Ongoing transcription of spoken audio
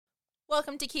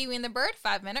Welcome to Kiwi and the Bird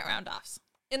 5-minute roundoffs.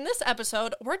 In this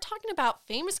episode, we're talking about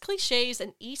famous cliches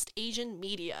in East Asian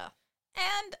media.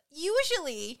 And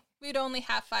usually, we'd only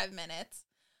have 5 minutes.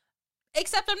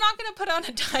 Except I'm not going to put on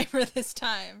a timer this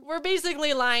time. We're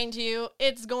basically lying to you.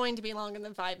 It's going to be longer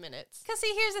than 5 minutes. Because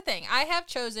see, here's the thing. I have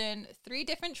chosen 3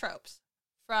 different tropes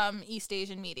from East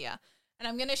Asian media. And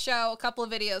I'm going to show a couple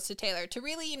of videos to Taylor to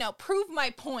really, prove my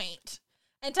point.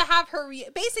 And to have her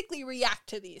basically react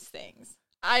to these things.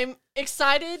 I'm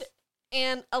excited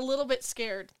and a little bit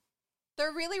scared.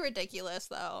 They're really ridiculous,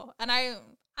 though. And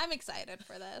I'm excited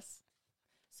for this.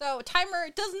 So, timer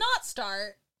does not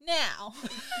start now.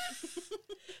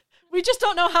 We just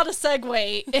don't know how to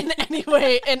segue in any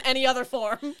way, in any other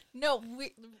form. No,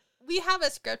 we have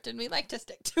a script and we like to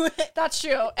stick to it. That's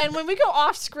true. And when we go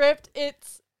off script,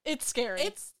 it's scary.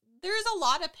 There's a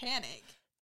lot of panic.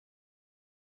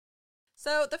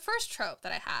 So the first trope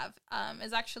that I have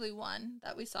is actually one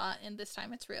that we saw in This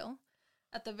Time It's Real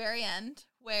at the very end,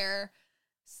 where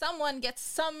someone gets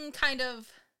some kind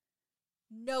of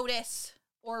notice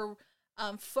or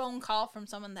phone call from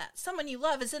someone you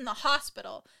love is in the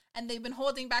hospital, and they've been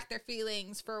holding back their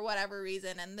feelings for whatever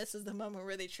reason, and this is the moment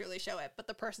where they truly show it, but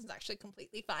the person's actually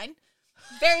completely fine.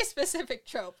 Very specific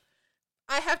trope.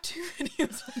 I have 2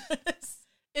 videos on this.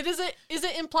 Is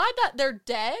it implied that they're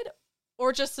dead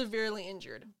or just severely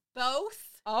injured?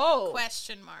 Both? Oh.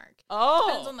 Question mark. Oh.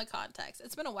 Depends on the context.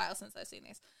 It's been a while since I've seen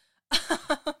these.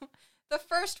 The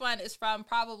first one is from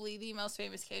probably the most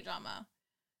famous K-drama.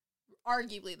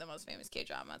 Arguably the most famous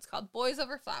K-drama. It's called Boys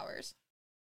Over Flowers.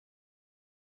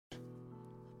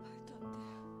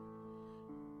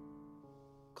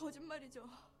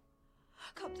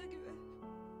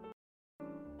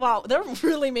 Wow, they're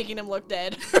really making him look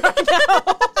dead right now.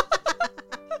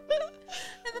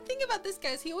 And the thing about this guy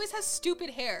is he always has stupid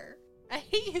hair. I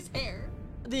hate his hair.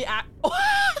 The slow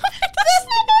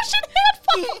motion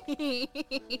headphone.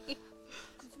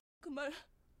 그말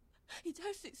이제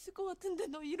할 수 있을 것 같은데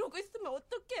너 이러고 있으면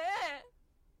어떡해?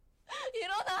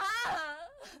 일어나!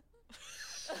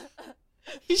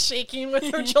 He's shaking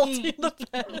with her jolting the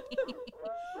bed.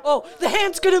 Oh, the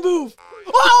hand's gonna move.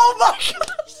 Oh my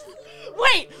gosh!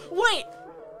 Wait.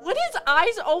 When his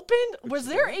eyes opened, was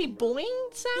there a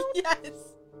boing sound?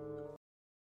 Yes.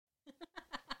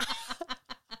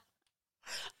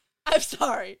 I'm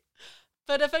sorry.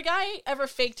 But if a guy ever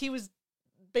faked he was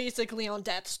basically on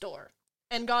death's door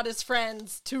and got his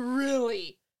friends to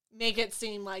really make it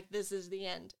seem like this is the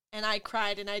end, and I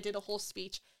cried and I did a whole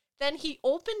speech, then he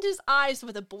opened his eyes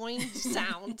with a boing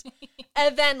sound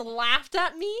and then laughed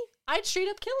at me, I'd straight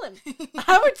up kill him.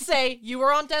 I would say, you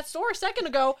were on death's door a second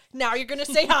ago, now you're gonna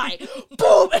say hi.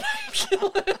 Boom! And I'd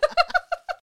kill him.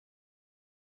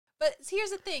 But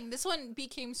here's the thing. This one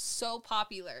became so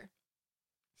popular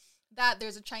that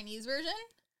there's a Chinese version.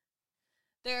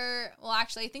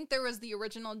 I think there was the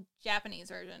original Japanese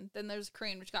version. Then there's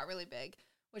Korean, which got really big,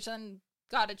 which then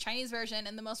got a Chinese version,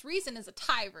 and the most recent is a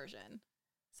Thai version.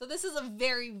 So this is a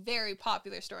very, very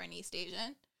popular story in East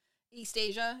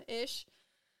Asia-ish.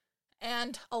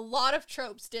 And a lot of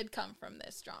tropes did come from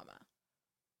this drama.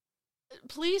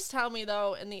 Please tell me,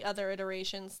 though, in the other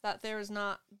iterations, that there is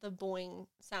not the boing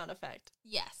sound effect.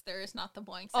 Yes, there is not the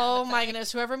boing sound effect. Oh my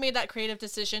goodness, whoever made that creative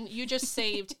decision, you just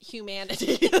saved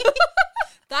humanity.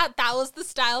 That was the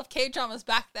style of K-dramas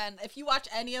back then. If you watch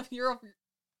any of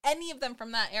them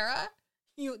from that era,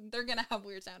 they're gonna have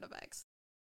weird sound effects.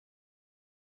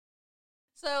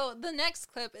 So the next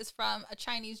clip is from a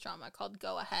Chinese drama called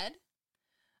Go Ahead.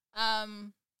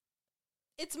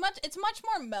 It's much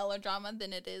more melodrama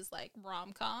than it is like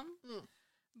rom-com.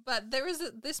 But there was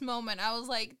this moment I was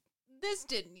like, this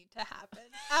didn't need to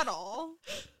happen at all.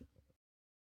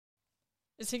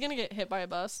 Is he gonna get hit by a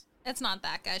bus? It's not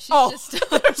that guy. She's just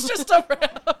there's just a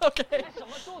okay.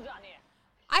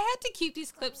 I had to keep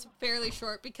these clips fairly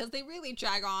short because they really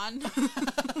drag on.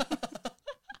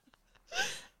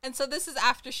 And so this is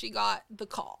after she got the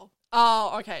call.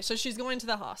 Oh, okay. So she's going to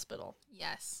the hospital.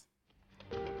 Yes.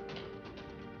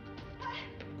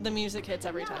 The music hits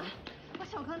every time.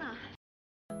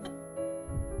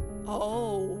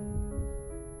 Oh,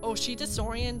 she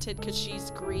disoriented because she's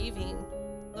grieving.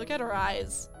 Look at her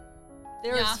eyes.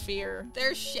 There is fear.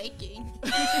 They're shaking.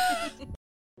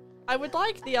 I would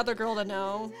like the other girl to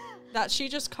know that she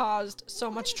just caused so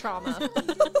much trauma.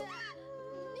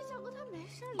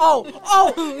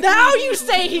 Oh, now you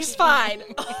say he's fine.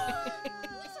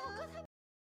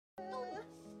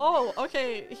 Oh,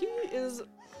 okay.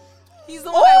 He's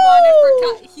the one I wanted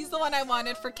for. He's the one I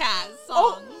wanted for Kaz's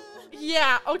song. Oh,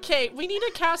 yeah. Okay, we need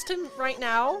to cast him right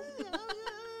now.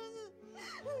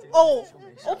 Oh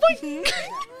my,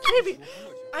 baby.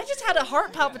 I just had a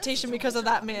heart palpitation because of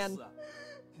that man.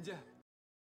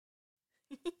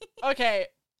 Okay,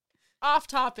 off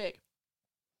topic.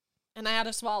 And I had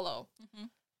to swallow. Mm-hmm.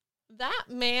 That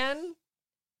man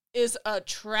is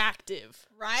attractive.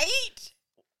 Right?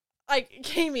 Like,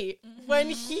 Kiwi, when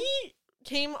he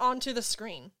came onto the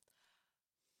screen,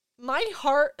 my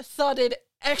heart thudded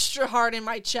extra hard in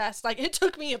my chest. Like, it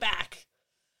took me aback.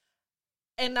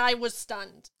 And I was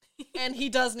stunned. And he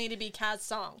does need to be Kaz's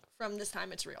song from This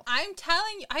Time It's Real. I'm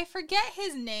telling you, I forget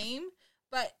his name,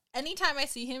 but anytime I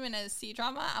see him in a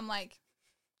C-drama, I'm like,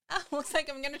 oh, looks like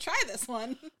I'm going to try this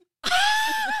one.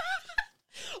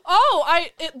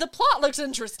 The plot looks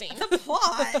interesting. The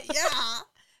plot, yeah.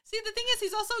 See, the thing is,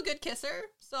 he's also a good kisser,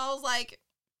 so I was like,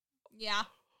 yeah,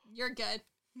 you're good.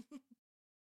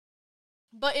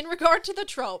 But in regard to the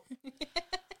trope,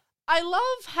 I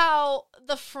love how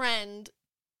the friend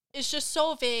is just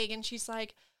so vague, and she's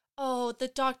like, oh, the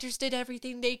doctors did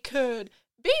everything they could.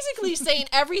 Basically saying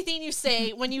everything you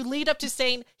say when you lead up to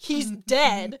saying he's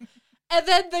dead. And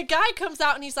then the guy comes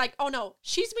out and he's like, oh no,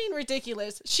 she's being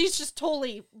ridiculous. She's just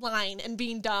totally lying and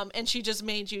being dumb, and she just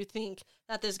made you think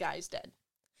that this guy's dead.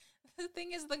 The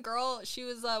thing is, the girl, she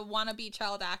was a wannabe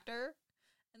child actor.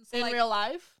 And so, in real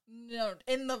life? No,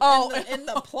 in the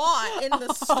plot, in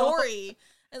the story.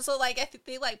 And so, like, I think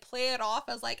they, like, play it off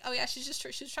as, like, oh yeah, she's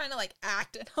trying to, like,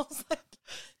 act. And I was like,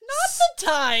 not the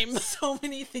time. So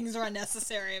many things are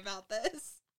unnecessary about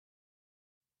this.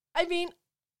 I mean,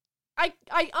 I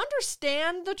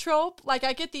understand the trope. Like,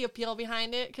 I get the appeal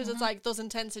behind it, because it's like those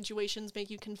intense situations make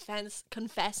you confess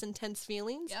intense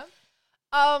feelings. Yep.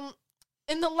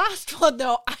 In the last one,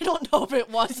 though, I don't know if it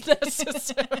was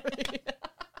necessary.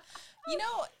 You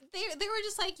know, they were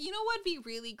just like, you know what would be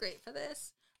really great for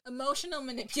this? Emotional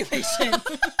manipulation.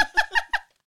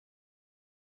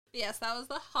 Yes, that was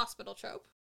the hospital trope.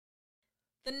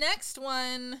 The next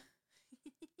one,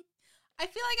 I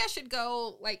feel like I should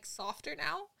go, like, softer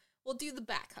now. We'll do the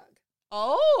back hug.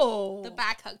 Oh. The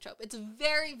back hug trope. It's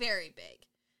very, very big.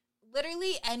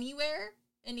 Literally anywhere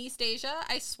in East Asia,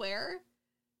 I swear,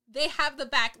 they have the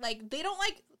back, like, they don't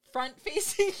like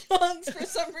front-facing hugs for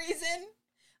some reason.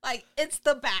 Like, it's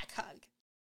the back hug.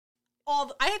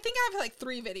 I think I have, like,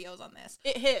 3 videos on this.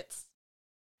 It hits.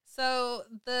 So,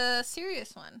 the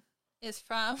serious one is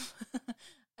from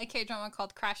a K-drama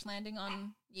called Crash Landing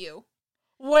on You.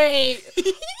 Wait.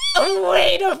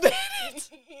 Wait a minute.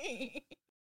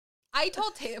 I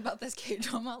told Tay about this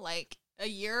K-drama, like, a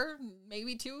year,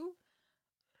 maybe 2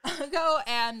 ago,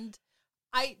 and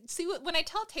I see when I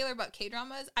tell Taylor about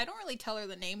K-dramas, I don't really tell her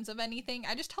the names of anything.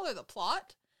 I just tell her the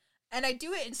plot, and I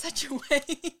do it in such a way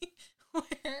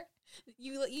where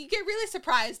you get really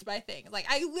surprised by things. Like,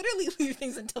 I literally leave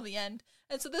things until the end,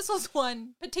 and so this was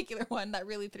one particular one that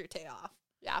really threw Tay off.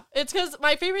 Yeah, it's because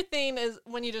my favorite thing is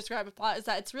when you describe a plot is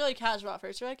that it's really casual at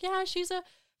first. You're like, yeah, she's a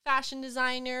fashion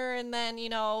designer, and then you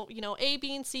know, A,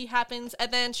 B, and C happens,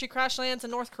 and then she crash lands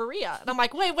in North Korea, and I'm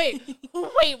like, wait,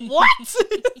 what?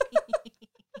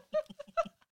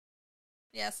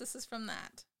 Yes, this is from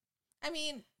that. I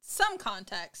mean, some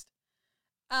context.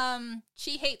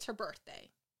 She hates her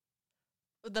birthday.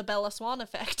 The Bella Swan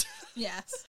effect.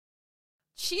 Yes.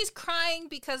 She's crying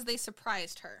because they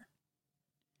surprised her.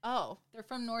 Oh. They're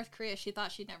from North Korea. She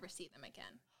thought she'd never see them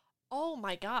again. Oh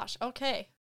my gosh. Okay.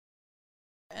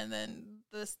 And then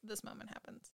this moment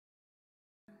happens.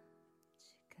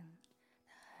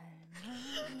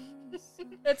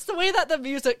 It's the way that the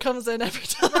music comes in every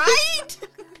time. Right?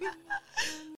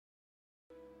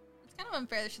 It's kind of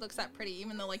unfair that she looks that pretty,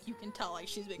 even though, like, you can tell, like,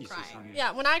 she's been crying.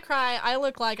 Yeah, when I cry, I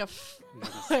look like a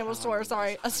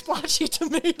splotchy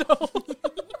tomato.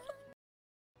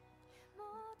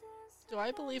 Do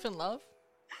I believe in love?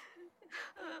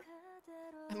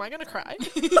 Am I gonna cry?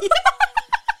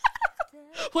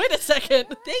 Wait a second.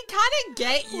 They kind of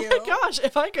get you. Oh my gosh,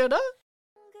 if I could,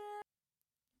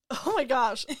 Oh my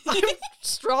gosh, I'm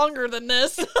stronger than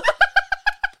this.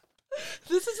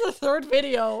 This is the 3rd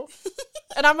video,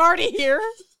 and I'm already here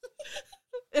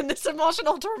in this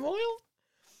emotional turmoil.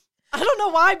 I don't know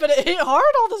why, but it hit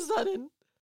hard all of a sudden.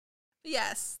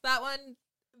 Yes, that one,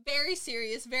 very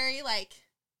serious, very, like,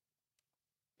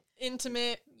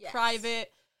 intimate, yes.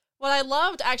 Private. What I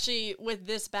loved, actually, with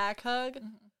this back hug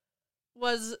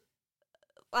was,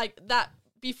 like, that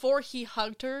before he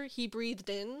hugged her, he breathed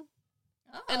in.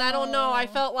 Oh. And I don't know, I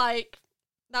felt like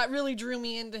that really drew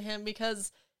me into him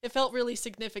because it felt really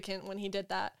significant when he did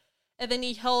that. And then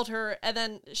he held her, and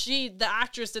then the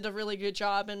actress did a really good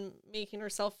job in making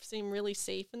herself seem really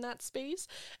safe in that space.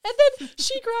 And then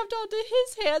she grabbed onto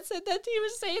his hands, and then he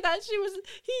was saying that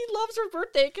he loves her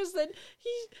birthday because then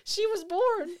she was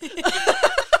born.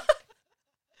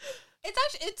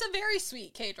 it's a very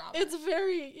sweet K-drama. It's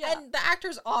very, yeah. And the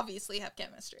actors obviously have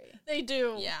chemistry. They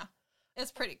do. Yeah.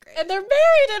 It's pretty great. And they're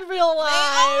married in real life.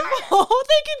 They Oh,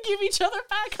 they can give each other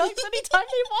back hugs anytime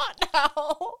they want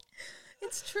now.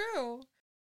 It's true.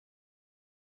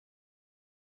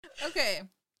 Okay.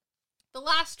 The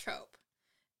last trope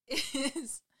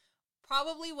is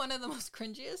probably one of the most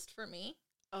cringiest for me.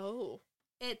 Oh.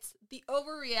 It's the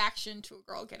overreaction to a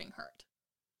girl getting hurt.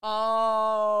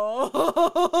 Oh.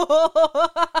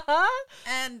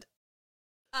 And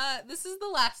this is the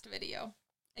last video.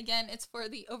 Again, it's for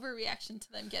the overreaction to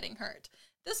them getting hurt.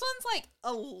 This one's like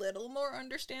a little more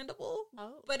understandable,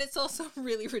 but it's also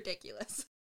really ridiculous.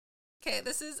 Okay,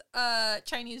 this is a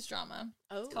Chinese drama.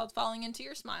 Oh. It's called Falling Into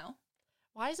Your Smile.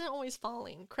 Why is it always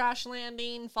falling? Crash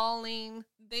landing, falling.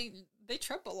 They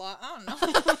trip a lot. I don't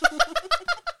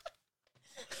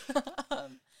know.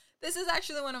 This is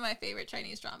actually one of my favorite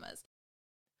Chinese dramas.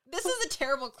 This is a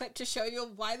terrible clip to show you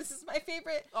why this is my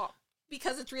favorite. Oh.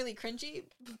 Because it's really cringy,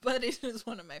 but it is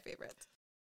one of my favorites.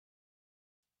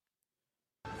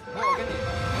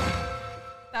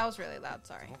 That was really loud,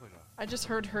 sorry. I just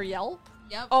heard her yelp.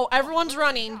 Yep. Oh, everyone's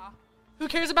running. Who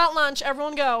cares about lunch?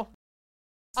 Everyone go.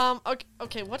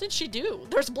 Okay, what did she do?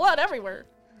 There's blood everywhere.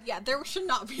 Yeah, there should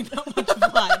not be that much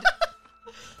blood.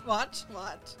 Watch.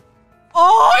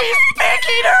 Oh, he's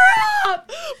picking her up!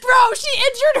 Bro, she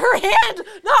injured her hand,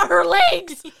 not her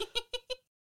legs!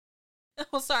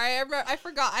 Oh, sorry, I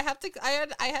forgot. I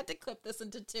had to clip this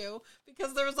into two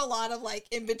because there was a lot of like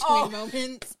in between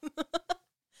moments.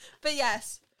 But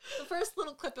yes, the first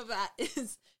little clip of that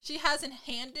is she has a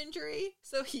hand injury,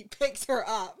 so he picks her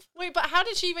up. Wait, but how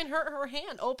did she even hurt her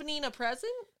hand? Opening a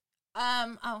present?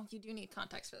 Oh, you do need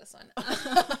context for this one.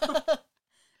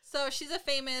 So she's a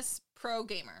famous pro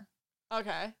gamer.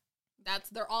 Okay.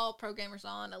 They're all pro gamers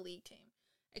on a league team,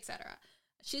 etc.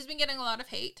 She's been getting a lot of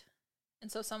hate.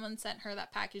 And so someone sent her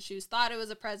that package. She thought it was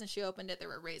a present. She opened it. There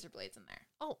were razor blades in there.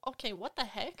 Oh, okay. What the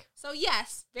heck? So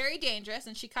yes, very dangerous.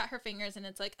 And she cut her fingers and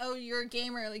it's like, oh, you're a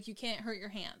gamer. Like you can't hurt your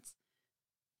hands.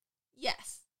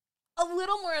 Yes. A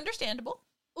little more understandable.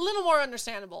 A little more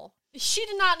understandable. She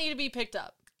did not need to be picked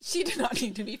up. She did not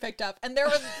need to be picked up. And there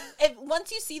was,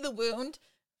 once you see the wound,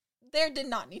 there did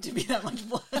not need to be that much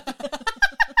blood.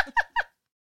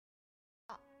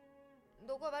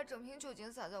 都快把整瓶酒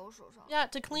精洒在我手上。 Yeah,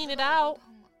 to clean it out.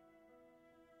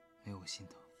 没有我心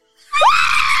疼。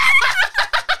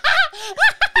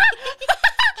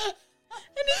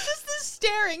 And it's just the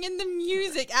staring and the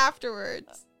music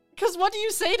afterwards. Because what do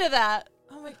you say to that?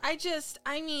 Oh my,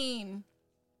 I mean,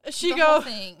 She the whole goes,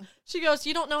 thing. she goes,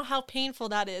 you don't know how painful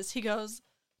that is. He goes,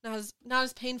 not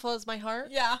as painful as my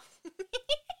heart. Yeah.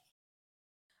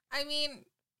 I mean,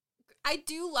 I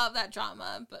do love that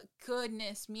drama, but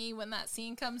goodness me, when that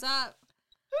scene comes up,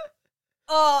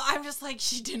 oh, I'm just like,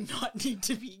 she did not need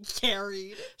to be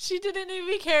carried. She didn't need to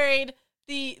be carried.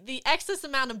 The excess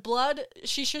amount of blood,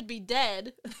 she should be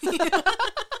dead.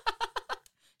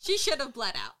 She should have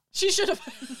bled out. She should have.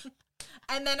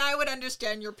 And then I would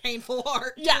understand your painful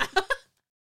heart. Yeah.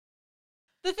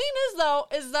 The thing is, though,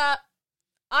 is that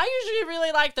I usually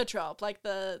really like the trope, like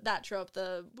that trope,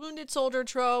 the wounded soldier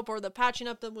trope or the patching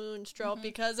up the wounds trope,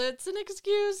 because it's an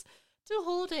excuse to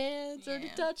hold hands or to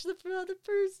touch the other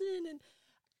person,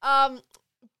 and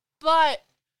but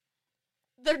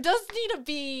there does need to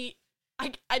be.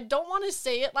 I don't want to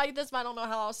say it like this, but I don't know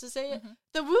how else to say it.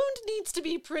 The wound needs to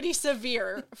be pretty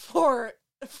severe for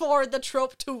the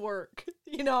trope to work.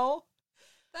 You know.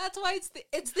 That's why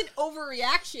it's the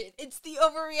overreaction. It's the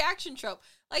overreaction trope.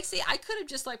 Like, see, I could have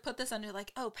just like put this under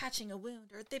like, oh, patching a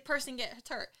wound or the person gets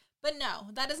hurt. But no,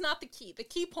 that is not the key. The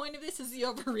key point of this is the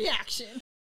overreaction.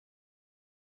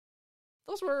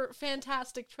 Those were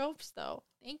fantastic tropes, though.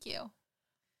 Thank you.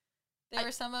 They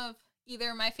were some of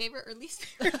either my favorite or least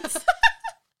favorites.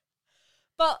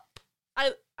 But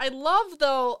I love,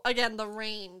 though, again, the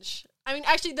range. I mean,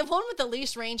 actually, the one with the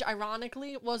least range,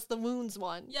 ironically, was the wounds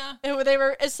one. Yeah. They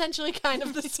were essentially kind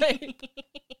of the same.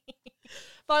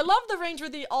 But I love the range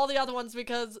with all the other ones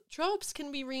because tropes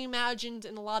can be reimagined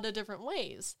in a lot of different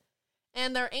ways.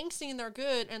 And they're angsty and they're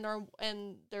good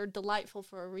and they're delightful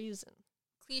for a reason.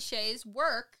 Cliches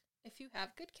work if you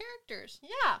have good characters.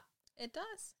 Yeah. It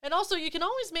does. And also, you can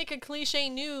always make a cliche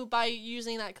new by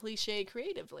using that cliche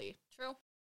creatively. True.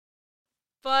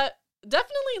 But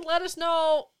definitely let us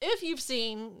know if you've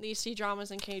seen these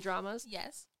C-dramas and K-dramas.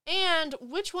 Yes. And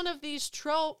which one of these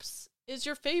tropes is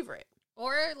your favorite?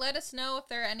 Or let us know if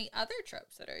there are any other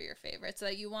tropes that are your favorites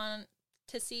that you want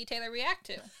to see Taylor react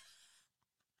to.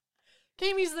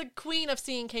 Kami's the queen of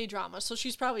seeing K-dramas, so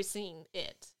she's probably seen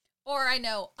it. Or I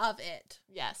know of it.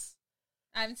 Yes.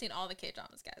 I haven't seen all the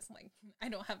K-dramas, guys. Like, I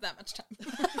don't have that much time.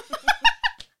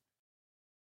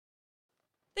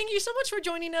 Thank you so much for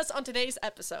joining us on today's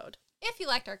episode. If you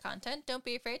liked our content, don't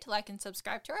be afraid to like and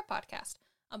subscribe to our podcast.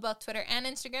 On both Twitter and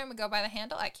Instagram, we go by the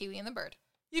handle @Kiwi and the Bird.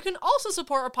 You can also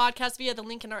support our podcast via the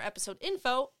link in our episode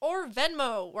info or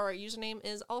Venmo, where our username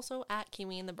is also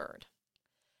 @Kiwi and the Bird.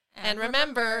 And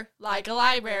remember, like a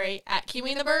library,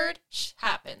 @Kiwi and the Bird,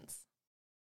 happens.